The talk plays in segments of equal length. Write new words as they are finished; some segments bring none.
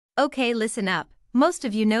Okay, listen up. Most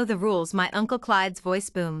of you know the rules. My Uncle Clyde's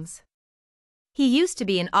voice booms. He used to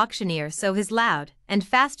be an auctioneer, so his loud and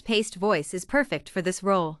fast-paced voice is perfect for this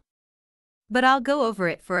role. But I'll go over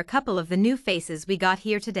it for a couple of the new faces we got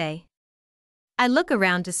here today. I look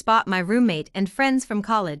around to spot my roommate and friends from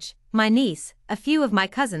college, my niece, a few of my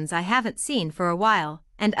cousins I haven't seen for a while,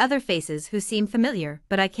 and other faces who seem familiar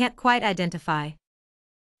but I can't quite identify.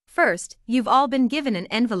 First, you've all been given an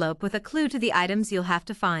envelope with a clue to the items you'll have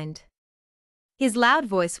to find. His loud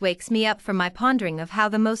voice wakes me up from my pondering of how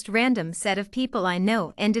the most random set of people I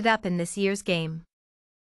know ended up in this year's game.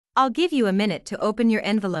 I'll give you a minute to open your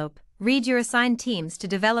envelope, read your assigned teams to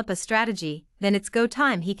develop a strategy, then it's go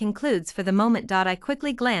time, he concludes for the moment. I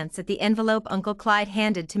quickly glance at the envelope Uncle Clyde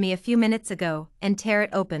handed to me a few minutes ago and tear it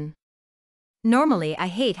open. Normally I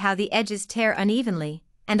hate how the edges tear unevenly,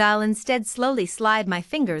 and I'll instead slowly slide my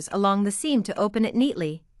fingers along the seam to open it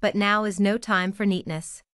neatly, but now is no time for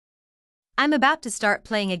neatness. I'm about to start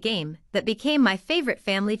playing a game that became my favorite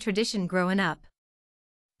family tradition growing up.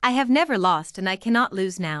 I have never lost and I cannot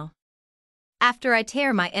lose now. After I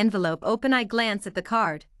tear my envelope open, I glance at the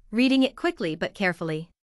card, reading it quickly but carefully.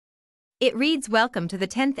 It reads, "Welcome to the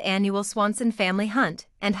 10th annual Swanson Family Hunt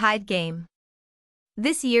and Hide Game.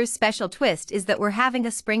 This year's special twist is that we're having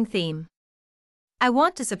a spring theme. I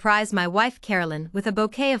want to surprise my wife Carolyn with a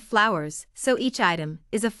bouquet of flowers, so each item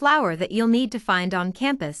is a flower that you'll need to find on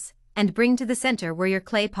campus and bring to the center where your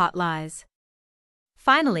clay pot lies."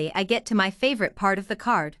 Finally, I get to my favorite part of the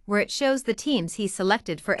card, where it shows the teams he's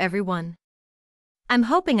selected for everyone. I'm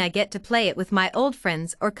hoping I get to play it with my old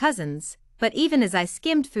friends or cousins, but even as I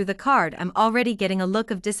skimmed through the card, I'm already getting a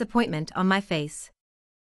look of disappointment on my face.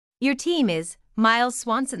 "Your team is Miles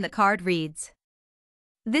Swanson," the card reads.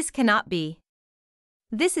 This cannot be.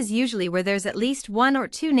 This is usually where there's at least one or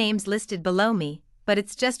two names listed below me, but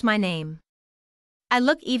it's just my name. I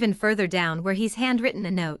look even further down where he's handwritten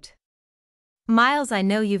a note. "Miles, I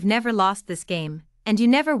know you've never lost this game, and you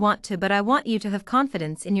never want to, but I want you to have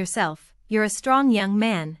confidence in yourself. You're a strong young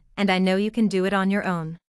man, and I know you can do it on your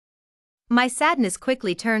own." My sadness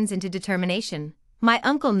quickly turns into determination. My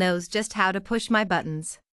uncle knows just how to push my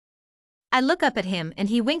buttons. I look up at him and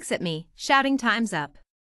he winks at me, shouting, "Time's up.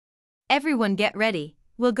 Everyone get ready,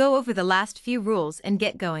 we'll go over the last few rules and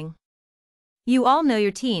get going. You all know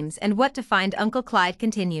your teams and what to find." Uncle Clyde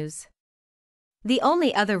continues. "The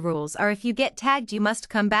only other rules are if you get tagged you must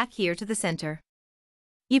come back here to the center.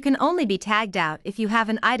 You can only be tagged out if you have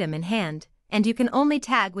an item in hand, and you can only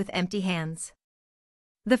tag with empty hands.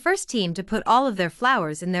 The first team to put all of their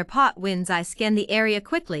flowers in their pot wins." I scan the area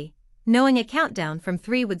quickly, knowing a countdown from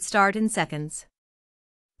 3 would start in seconds.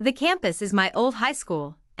 The campus is my old high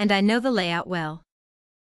school, and I know the layout well.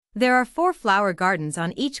 There are 4 flower gardens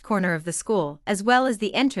on each corner of the school, as well as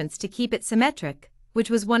the entrance to keep it symmetric, which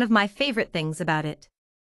was one of my favorite things about it.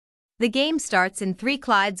 The game starts in 3.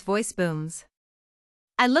 Clyde's voice booms.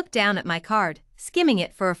 I look down at my card, skimming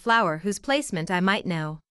it for a flower whose placement I might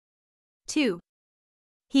know. 2.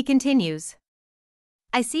 He continues.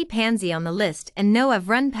 I see pansy on the list and know I've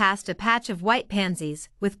run past a patch of white pansies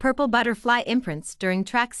with purple butterfly imprints during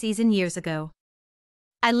track season years ago.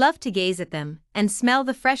 I love to gaze at them and smell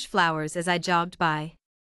the fresh flowers as I jogged by.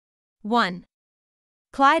 1.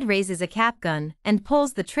 Clyde raises a cap gun and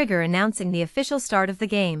pulls the trigger, announcing the official start of the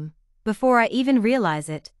game. Before I even realize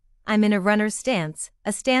it, I'm in a runner's stance,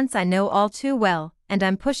 a stance I know all too well, and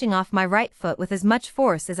I'm pushing off my right foot with as much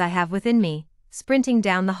force as I have within me, sprinting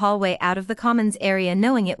down the hallway out of the commons area,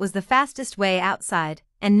 knowing it was the fastest way outside,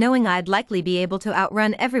 and knowing I'd likely be able to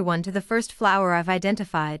outrun everyone to the first flower I've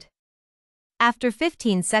identified. After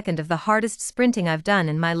 15 seconds of the hardest sprinting I've done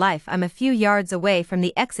in my life, I'm a few yards away from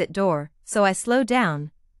the exit door, so I slow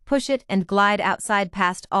down, push it and glide outside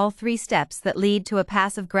past all 3 steps that lead to a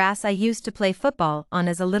pass of grass I used to play football on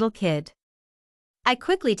as a little kid. I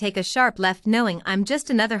quickly take a sharp left, knowing I'm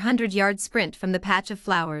just another 100-yard sprint from the patch of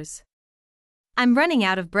flowers. I'm running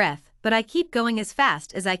out of breath, but I keep going as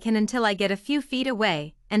fast as I can until I get a few feet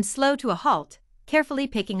away and slow to a halt, carefully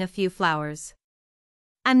picking a few flowers.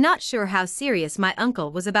 I'm not sure how serious my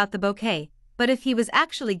uncle was about the bouquet, but if he was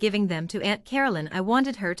actually giving them to Aunt Carolyn, I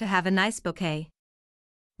wanted her to have a nice bouquet.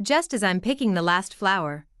 Just as I'm picking the last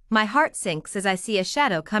flower, my heart sinks as I see a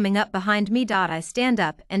shadow coming up behind me. I stand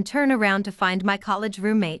up and turn around to find my college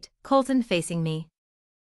roommate, Colton, facing me.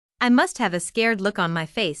 I must have a scared look on my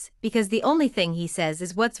face because the only thing he says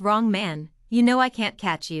is, "What's wrong, man? You know I can't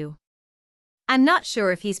catch you." I'm not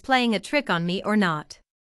sure if he's playing a trick on me or not.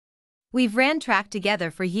 We've ran track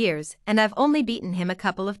together for years and I've only beaten him a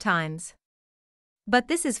couple of times. But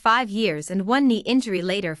this is 5 years and 1 knee injury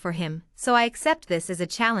later for him, so I accept this as a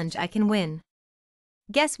challenge I can win.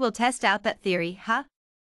 Guess we'll test out that theory, huh?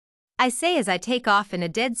 I say as I take off in a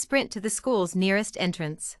dead sprint to the school's nearest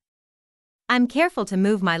entrance. I'm careful to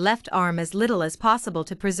move my left arm as little as possible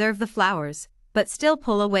to preserve the flowers, but still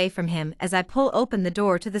pull away from him as I pull open the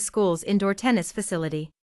door to the school's indoor tennis facility.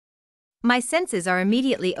 My senses are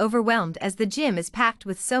immediately overwhelmed as the gym is packed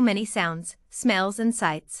with so many sounds, smells and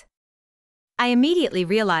sights. I immediately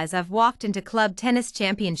realize I've walked into club tennis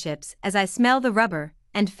championships as I smell the rubber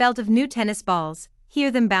and felt of new tennis balls,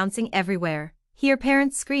 hear them bouncing everywhere, hear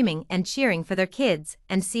parents screaming and cheering for their kids,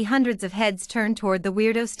 and see hundreds of heads turn toward the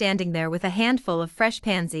weirdo standing there with a handful of fresh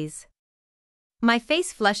pansies. My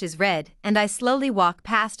face flushes red and I slowly walk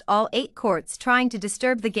past all 8 courts trying to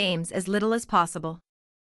disturb the games as little as possible.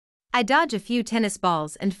 I dodge a few tennis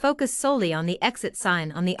balls and focus solely on the exit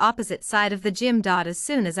sign on the opposite side of the gym. As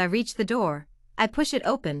soon as I reach the door, I push it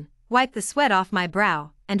open, wipe the sweat off my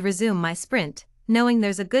brow, and resume my sprint, knowing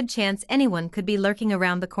there's a good chance anyone could be lurking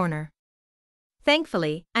around the corner.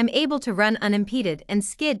 Thankfully, I'm able to run unimpeded and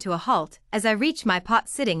skid to a halt as I reach my pot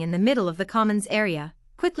sitting in the middle of the commons area,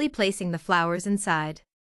 quickly placing the flowers inside.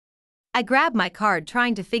 I grab my card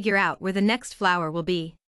trying to figure out where the next flower will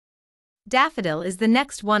be. Daffodil is the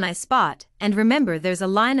next one I spot, and remember there's a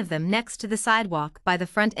line of them next to the sidewalk by the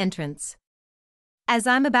front entrance. As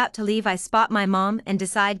I'm about to leave, I spot my mom and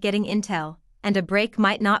decide getting intel, and a break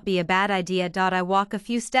might not be a bad idea. I walk a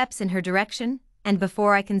few steps in her direction, and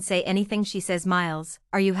before I can say anything she says, "Miles,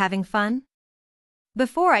 are you having fun?"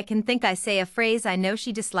 Before I can think, I say a phrase I know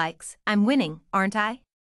she dislikes, "I'm winning, aren't I?"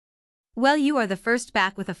 Well, you are the first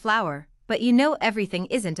back with a flower, but you know everything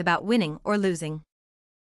isn't about winning or losing.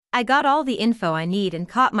 I got all the info I need and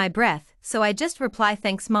caught my breath, so I just reply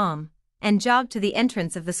 "Thanks, Mom," and jog to the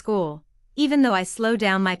entrance of the school. Even though I slow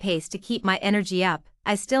down my pace to keep my energy up,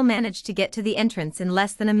 I still manage to get to the entrance in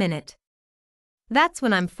less than a minute. That's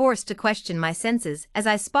when I'm forced to question my senses as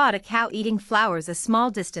I spot a cow eating flowers a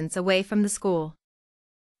small distance away from the school.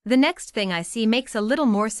 The next thing I see makes a little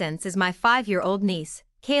more sense as my 5-year-old niece,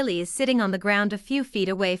 Kaylee, is sitting on the ground a few feet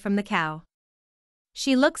away from the cow.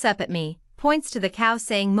 She looks up at me, points to the cow,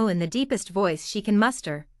 saying "moo" in the deepest voice she can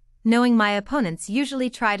muster. Knowing my opponents usually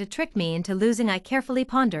try to trick me into losing, I carefully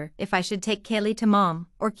ponder if I should take Kaylee to Mom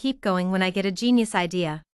or keep going when I get a genius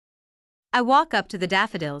idea. I walk up to the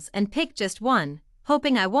daffodils and pick just one,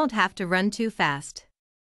 hoping I won't have to run too fast.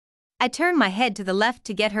 I turn my head to the left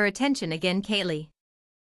to get her attention again. "Kaylee,"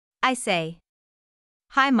 I say.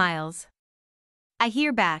 "Hi, Miles." I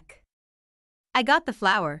hear back. "I got the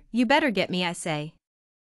flower, you better get me," I say.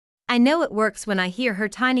 I know it works when I hear her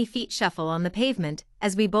tiny feet shuffle on the pavement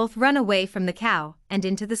as we both run away from the cow and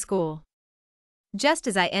into the school. Just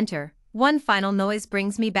as I enter, one final noise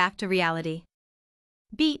brings me back to reality.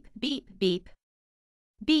 Beep, beep, beep.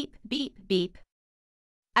 Beep, beep, beep.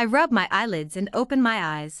 I rub my eyelids and open my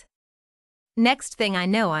eyes. Next thing I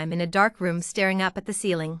know, I'm in a dark room staring up at the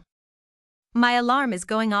ceiling. My alarm is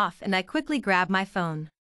going off and I quickly grab my phone.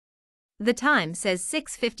 The time says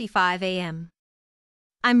 6:55 a.m.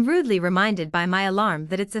 I'm rudely reminded by my alarm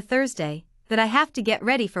that it's a Thursday, that I have to get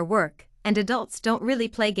ready for work, and adults don't really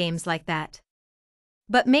play games like that.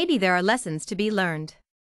 But maybe there are lessons to be learned.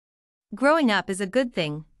 Growing up is a good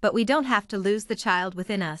thing, but we don't have to lose the child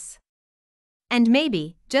within us. And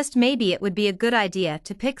maybe, just maybe, it would be a good idea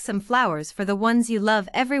to pick some flowers for the ones you love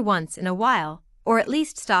every once in a while, or at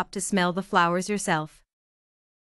least stop to smell the flowers yourself.